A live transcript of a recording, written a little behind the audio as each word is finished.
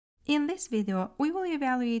In this video, we will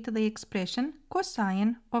evaluate the expression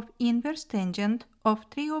cosine of inverse tangent of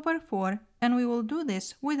 3/4, and we will do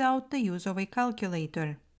this without the use of a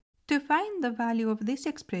calculator. To find the value of this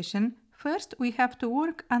expression, first we have to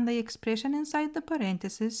work on the expression inside the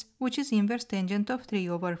parentheses, which is inverse tangent of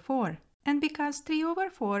 3/4. And because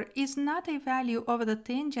 3/4 is not a value of the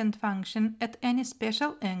tangent function at any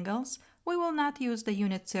special angles, we will not use the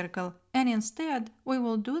unit circle, and instead we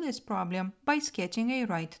will do this problem by sketching a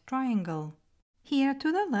right triangle. Here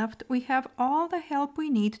to the left we have all the help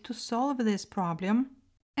we need to solve this problem,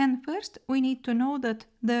 and first we need to know that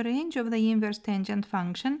the range of the inverse tangent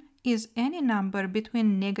function is any number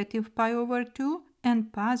between -π/2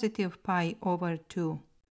 and +π/2.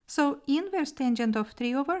 So inverse tangent of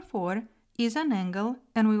 3/4 is an angle,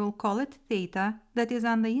 and we will call it theta, that is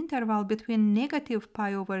on the interval between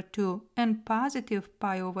 -π/2 and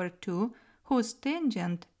 +π/2, whose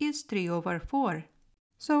tangent is 3/4.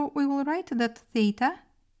 So we will write that theta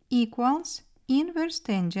equals inverse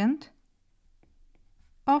tangent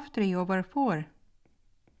of 3/4.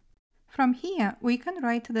 From here we can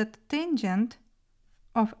write that tangent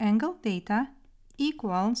of angle theta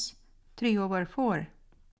equals 3/4.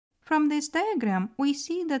 From this diagram, we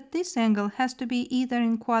see that this angle has to be either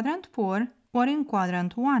in quadrant 4 or in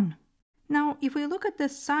quadrant 1. Now, if we look at the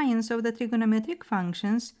signs of the trigonometric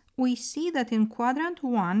functions, we see that in quadrant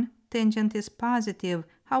 1, tangent is positive.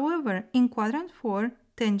 However, in quadrant 4,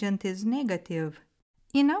 tangent is negative.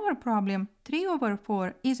 In our problem,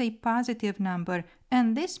 3/4 is a positive number,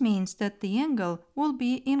 and this means that the angle will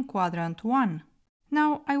be in quadrant 1.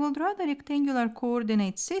 Now, I will draw the rectangular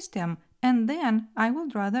coordinate system, and then I will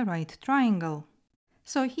draw the right triangle.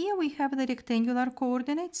 So here we have the rectangular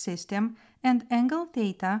coordinate system, and angle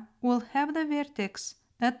theta will have the vertex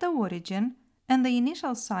at the origin and the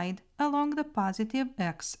initial side along the positive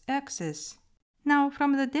x-axis. Now,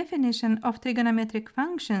 from the definition of trigonometric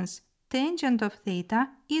functions, tangent of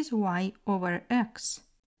theta is y/x.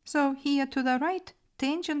 So here to the right,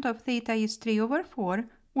 tangent of theta is 3/4,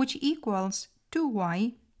 which equals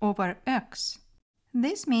 2y/x.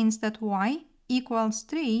 This means that y equals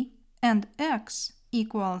 3 and x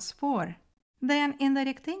equals 4. Then in the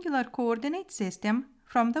rectangular coordinate system,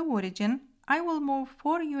 from the origin, I will move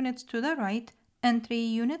 4 units to the right and 3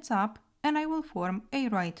 units up, and I will form a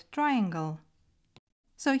right triangle.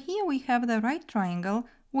 So here we have the right triangle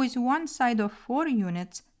with one side of 4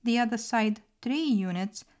 units, the other side 3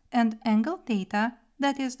 units, and angle theta,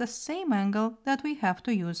 that is the same angle that we have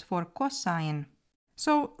to use for cosine.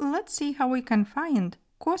 So let's see how we can find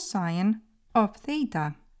cosine of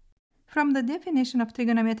theta. From the definition of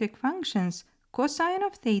trigonometric functions, cosine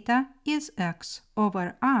of theta is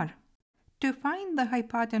x/r. To find the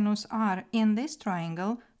hypotenuse r in this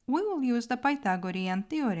triangle, we will use the Pythagorean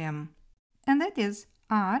theorem. And that is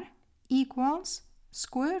r equals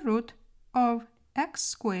square root of x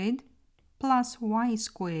squared plus y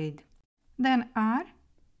squared. Then r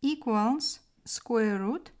equals square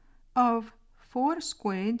root of 4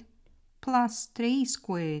 squared plus 3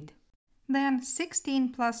 squared. Then 16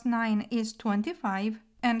 plus 9 is 25,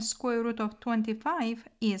 and square root of 25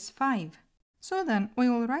 is 5. So then we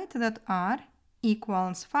will write that r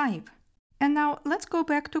equals 5. And now let's go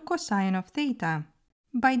back to cosine of theta.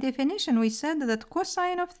 By definition, we said that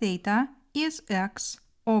cosine of theta is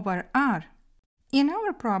x/r. In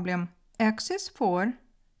our problem, x is 4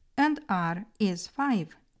 and r is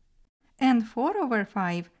 5. And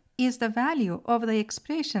 4/5 is the value of the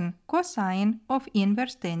expression cosine of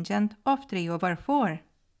inverse tangent of 3/4.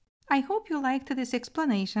 I hope you liked this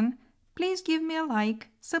explanation. Please give me a like,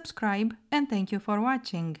 subscribe, and thank you for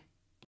watching.